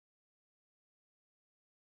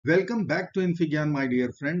Welcome back to infyGyan, my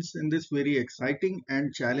dear friends, in this very exciting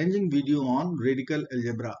and challenging video on radical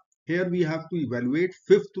algebra. Here we have to evaluate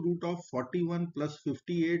fifth root of 41 plus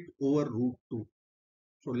 58 over root 2.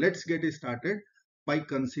 So let's get started by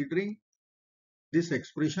considering this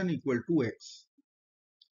expression equal to x.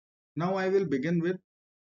 Now I will begin with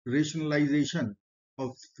rationalization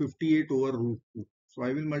of 58 over root 2. So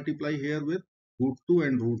I will multiply here with root 2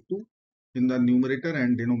 and root 2 in the numerator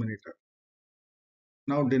and denominator.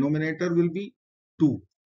 Now denominator will be 2.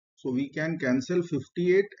 So we can cancel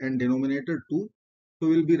 58 and denominator 2. So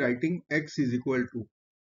we will be writing x is equal to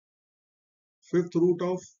fifth root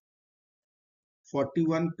of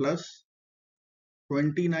 41 plus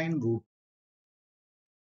 29 root.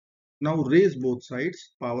 Now raise both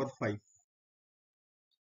sides power 5.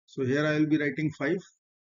 So here I will be writing 5.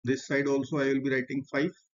 This side also I will be writing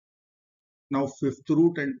 5. Now fifth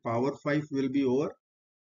root and power 5 will be over.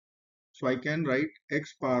 So I can write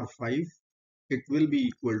x power 5. It will be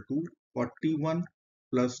equal to 41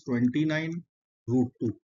 plus 29 root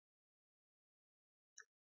 2.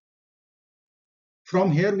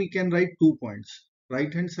 From here we can write 2 points.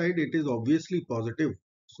 Right hand side it is obviously positive.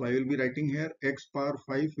 So I will be writing here x power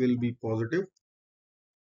 5 will be positive,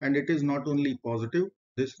 and it is not only positive,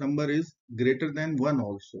 this number is greater than 1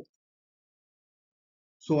 also.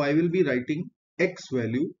 So I will be writing x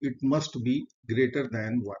value, it must be greater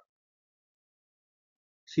than 1.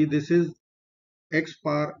 See, this is x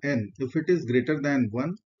power n. If it is greater than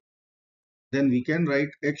 1, then we can write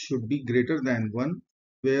x should be greater than 1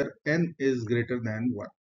 where n is greater than 1.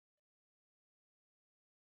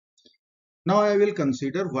 Now I will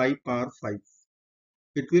consider y power 5.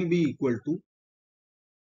 It will be equal to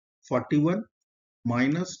 41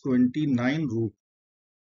 minus 29 root.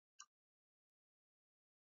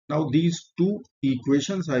 Now these two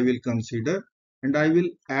equations I will consider and I will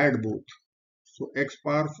add both. So x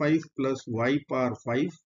power 5 plus y power 5,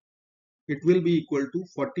 it will be equal to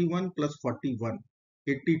 41 plus 41,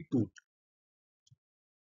 82.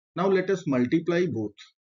 Now let us multiply both.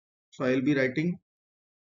 So I will be writing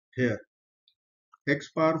here x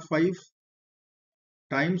power 5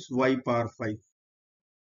 times y power 5.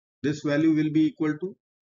 This value will be equal to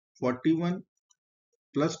 41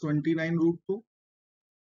 plus 29 root 2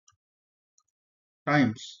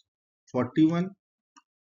 times 41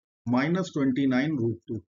 minus 29 root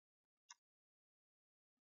 2.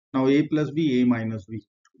 Now a plus b, a minus b.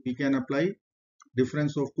 We can apply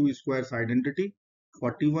difference of two squares identity.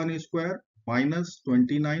 41 square minus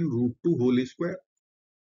 29 root 2 whole square.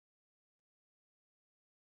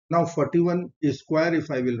 Now 41 square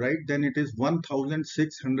if I will write, then it is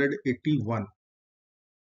 1681.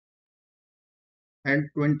 And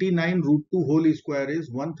 29 root 2 whole square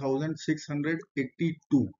is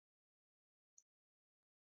 1682.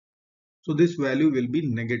 So this value will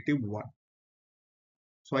be negative 1.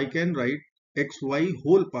 So I can write xy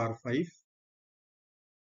whole power 5.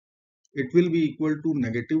 It will be equal to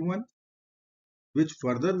negative 1, which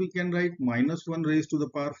further we can write minus 1 raised to the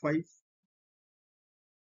power 5.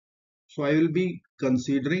 So I will be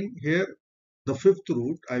considering here the fifth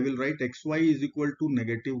root. I will write xy is equal to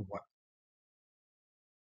negative 1.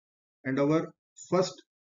 And our first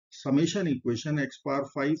summation equation x power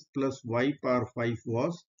 5 plus y power 5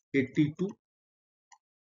 was 82.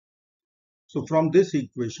 So from this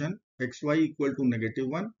equation xy equal to negative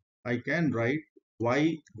 1, I can write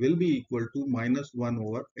y will be equal to minus 1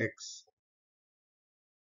 over x.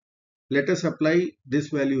 Let us apply this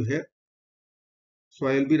value here. So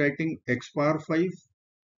I will be writing x power 5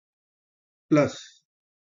 plus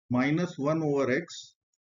minus 1 over x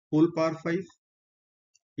whole power 5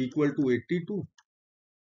 equal to 82.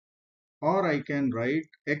 Or I can write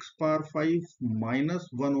x power 5 minus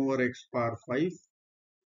 1 over x power 5.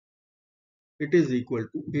 It is equal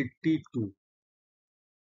to 82.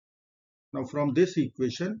 Now from this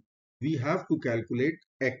equation, we have to calculate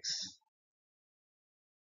x.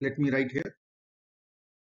 Let me write here.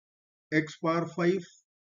 X power 5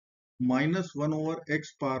 minus 1 over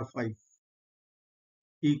x power 5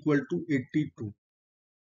 equal to 82.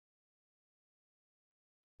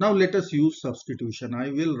 Now let us use substitution. I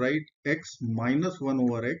will write x minus 1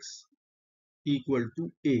 over x equal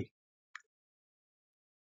to a.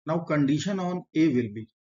 Now condition on a will be,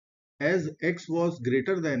 as x was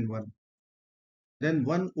greater than 1, then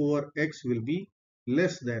 1 over x will be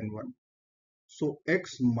less than 1. So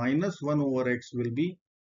x minus 1 over x will be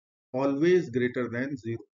always greater than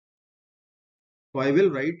 0. So I will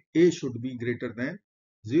write a should be greater than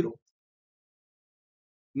 0.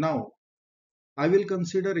 Now I will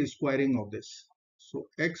consider squaring of this. So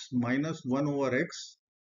x minus 1 over x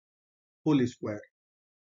whole square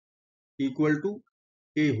equal to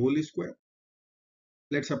a whole square.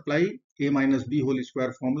 Let's apply a minus b whole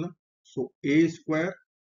square formula. So a square,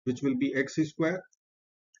 which will be x square,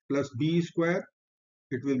 plus b square,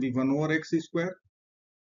 it will be 1 over x square,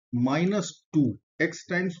 minus 2 x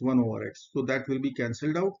times 1 over x. So that will be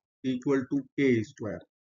cancelled out, equal to a square.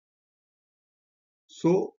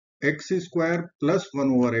 So x square plus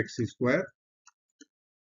 1 over x square,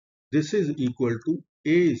 this is equal to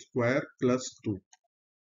a square plus 2.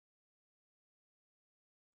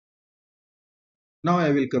 Now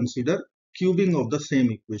I will consider cubing of the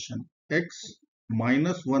same equation. X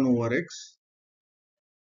minus 1 over x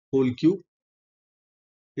whole cube,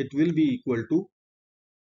 it will be equal to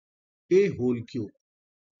a whole cube.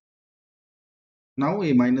 Now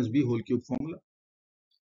a minus b whole cube formula.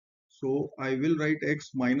 So I will write x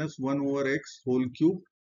minus 1 over x whole cube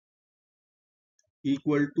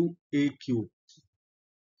equal to a cube.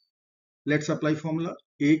 Let's apply formula.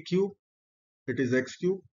 A cube, it is x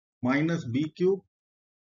cube, minus b cube,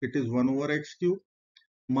 it is 1 over x cube,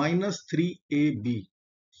 minus 3ab.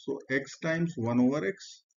 So x times 1 over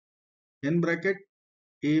x in bracket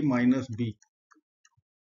a minus b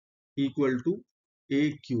equal to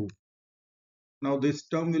a cube. Now this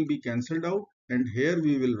term will be cancelled out and here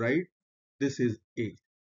we will write this is a.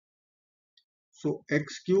 So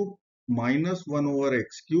x cube minus 1 over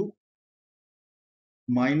x cube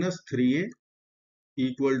minus 3a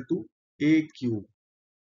equal to a cube.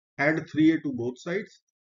 Add 3a to both sides.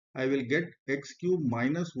 I will get x cube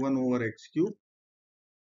minus 1 over x cube.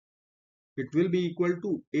 It will be equal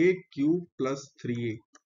to a cube plus 3a.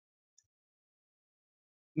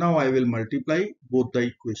 Now I will multiply both the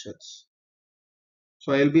equations.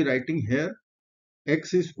 So I will be writing here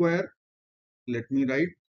x square. Let me write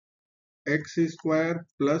x square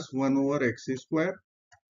plus 1 over x square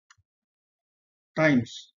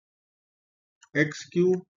times x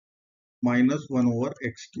cube minus 1 over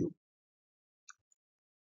x cube.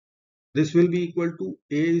 This will be equal to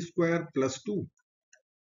a square plus 2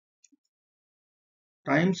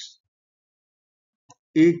 times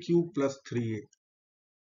a cube plus 3a.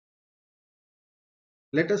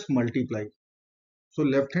 Let us multiply. So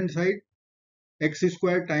left hand side x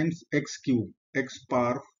square times x cube, x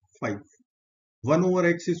power 5. 1 over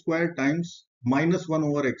x square times minus 1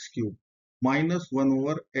 over x cube, minus 1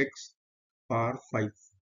 over x power 5.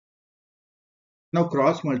 Now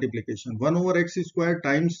cross multiplication. 1 over x square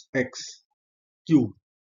times x cube.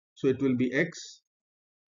 So it will be x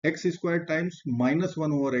square times minus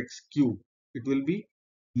 1 over x cube. It will be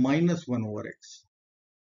minus 1 over x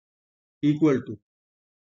equal to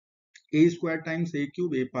a square times a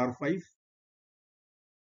cube, a power 5,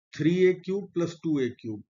 3a cube plus 2a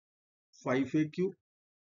cube, 5a cube,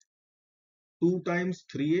 2 times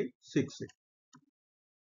 3a, 6a.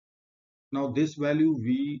 Now this value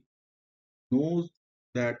we know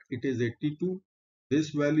that it is 82. This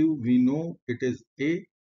value we know it is a.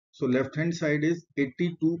 So left hand side is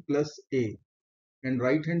 82 plus a and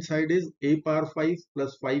right hand side is a power 5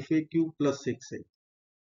 plus 5a cube plus 6a.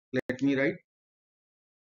 Let me write.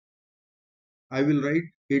 I will write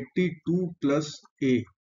 82 plus a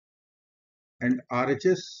and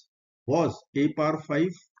RHS was a power 5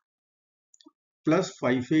 plus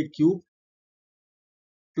 5a cube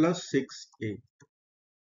plus 6a.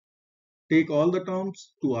 Take all the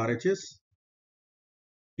terms to RHS.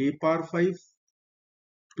 A power 5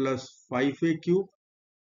 plus 5a cube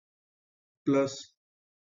plus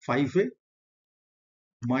 5a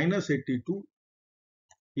minus 82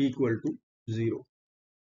 equal to 0.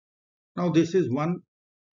 Now this is one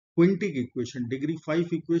quintic equation, degree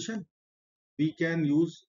 5 equation. We can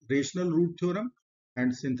use rational root theorem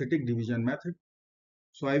and synthetic division method.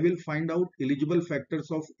 So I will find out eligible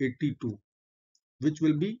factors of 82, which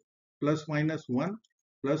will be plus minus 1,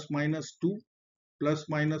 plus minus 2, plus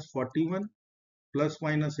minus 41, plus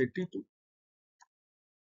minus 82.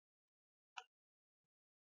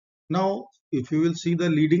 Now, if you will see the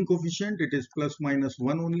leading coefficient, it is plus minus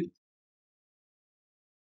 1 only.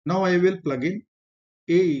 Now I will plug in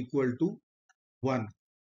a equal to 1.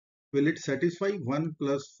 Will it satisfy 1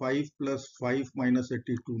 plus 5 plus 5 minus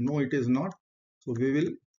 82? No, it is not. So we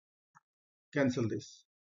will cancel this.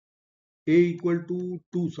 A equal to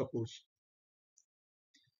 2 suppose.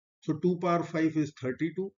 So 2 power 5 is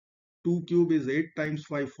 32. 2 cube is 8 times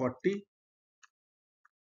 5 40.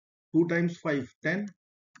 2 times 5 10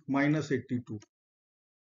 minus 82.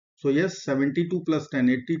 So yes, 72 plus 10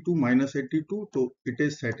 82 minus 82. So it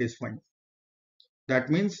is satisfying.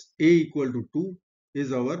 That means a equal to 2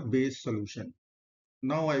 is our base solution.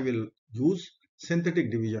 Now I will use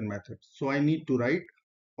synthetic division method. So I need to write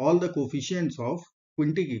all the coefficients of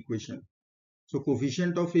quintic equation. So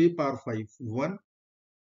coefficient of a power 5 1,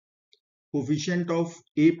 Coefficient of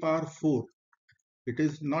a power 4, it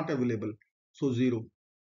is not available, so 0.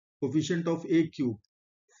 Coefficient of a cube,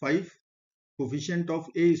 5. Coefficient of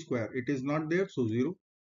a square, it is not there, so 0.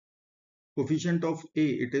 Coefficient of a,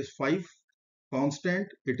 it is 5. Constant,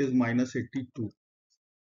 it is minus 82.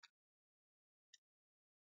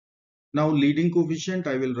 Now leading coefficient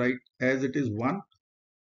I will write as it is 1.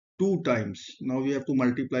 2 times, now we have to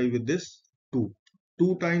multiply with this 2.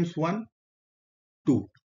 2 times 1, 2.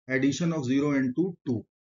 Addition of 0 and 2, 2.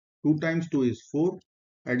 2 times 2 is 4.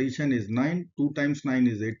 Addition is 9. 2 times 9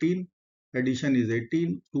 is 18. Addition is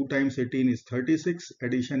 18. 2 times 18 is 36.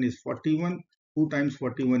 Addition is 41. 2 times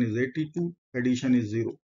 41 is 82. Addition is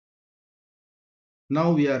 0.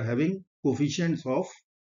 Now we are having coefficients of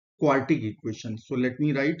quartic equation. So let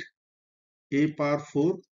me write a power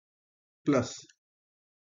 4 plus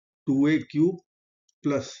 2a cube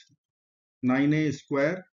plus 9a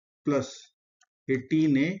square plus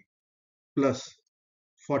 18a plus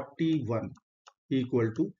 41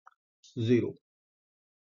 equal to 0.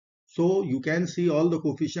 So you can see all the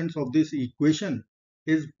coefficients of this equation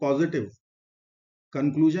is positive.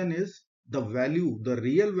 Conclusion is the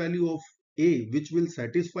real value of a which will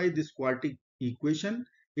satisfy this quartic equation,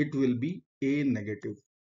 it will be a negative.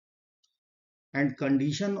 And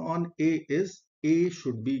condition on a is a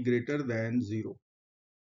should be greater than 0.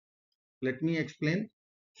 Let me explain.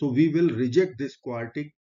 So we will reject this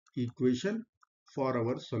quartic equation for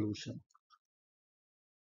our solution.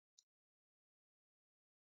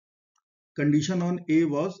 Condition on a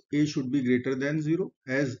was a should be greater than 0,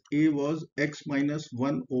 as a was x minus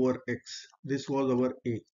 1 over x. This was our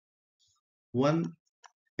a. 1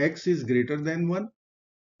 x is greater than 1.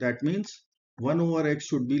 That means 1 over x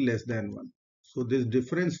should be less than 1. So this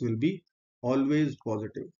difference will be always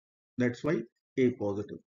positive. That's why a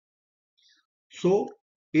positive. So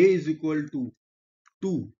a is equal to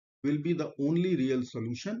 2 will be the only real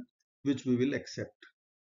solution which we will accept.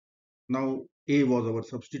 Now a was our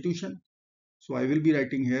substitution. So I will be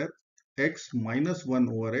writing here x minus 1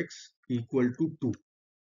 over x equal to 2.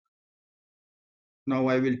 Now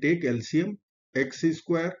I will take LCM. X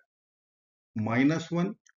square minus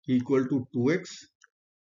 1 equal to 2x.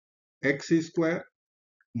 X square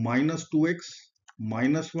minus 2x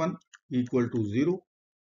minus 1 equal to 0.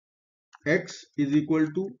 X is equal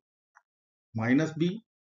to minus b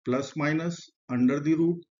plus minus under the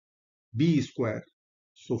root b square.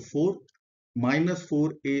 So 4 minus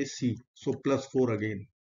 4ac. So plus 4 again.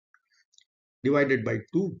 Divided by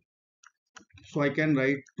 2. So I can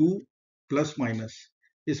write 2 plus minus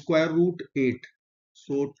square root 8.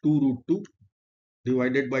 So 2 root 2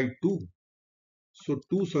 divided by 2. So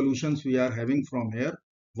two solutions we are having from here.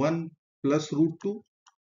 1 plus root 2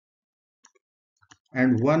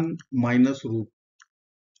 and 1 minus root.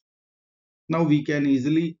 Now we can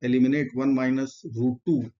easily eliminate 1 minus root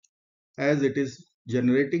 2 as it is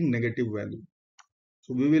generating negative value.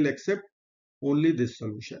 So we will accept only this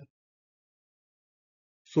solution.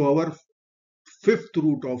 So our fifth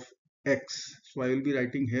root of x. So I will be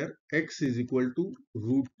writing here x is equal to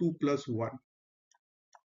root 2 plus 1.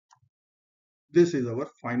 This is our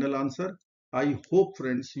final answer. I hope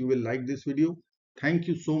friends you will like this video. Thank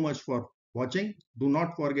you so much for watching. Do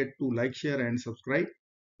not forget to like, share and subscribe.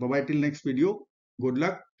 Bye bye till next video. Good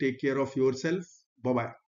luck. Take care of yourself. Bye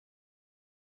bye.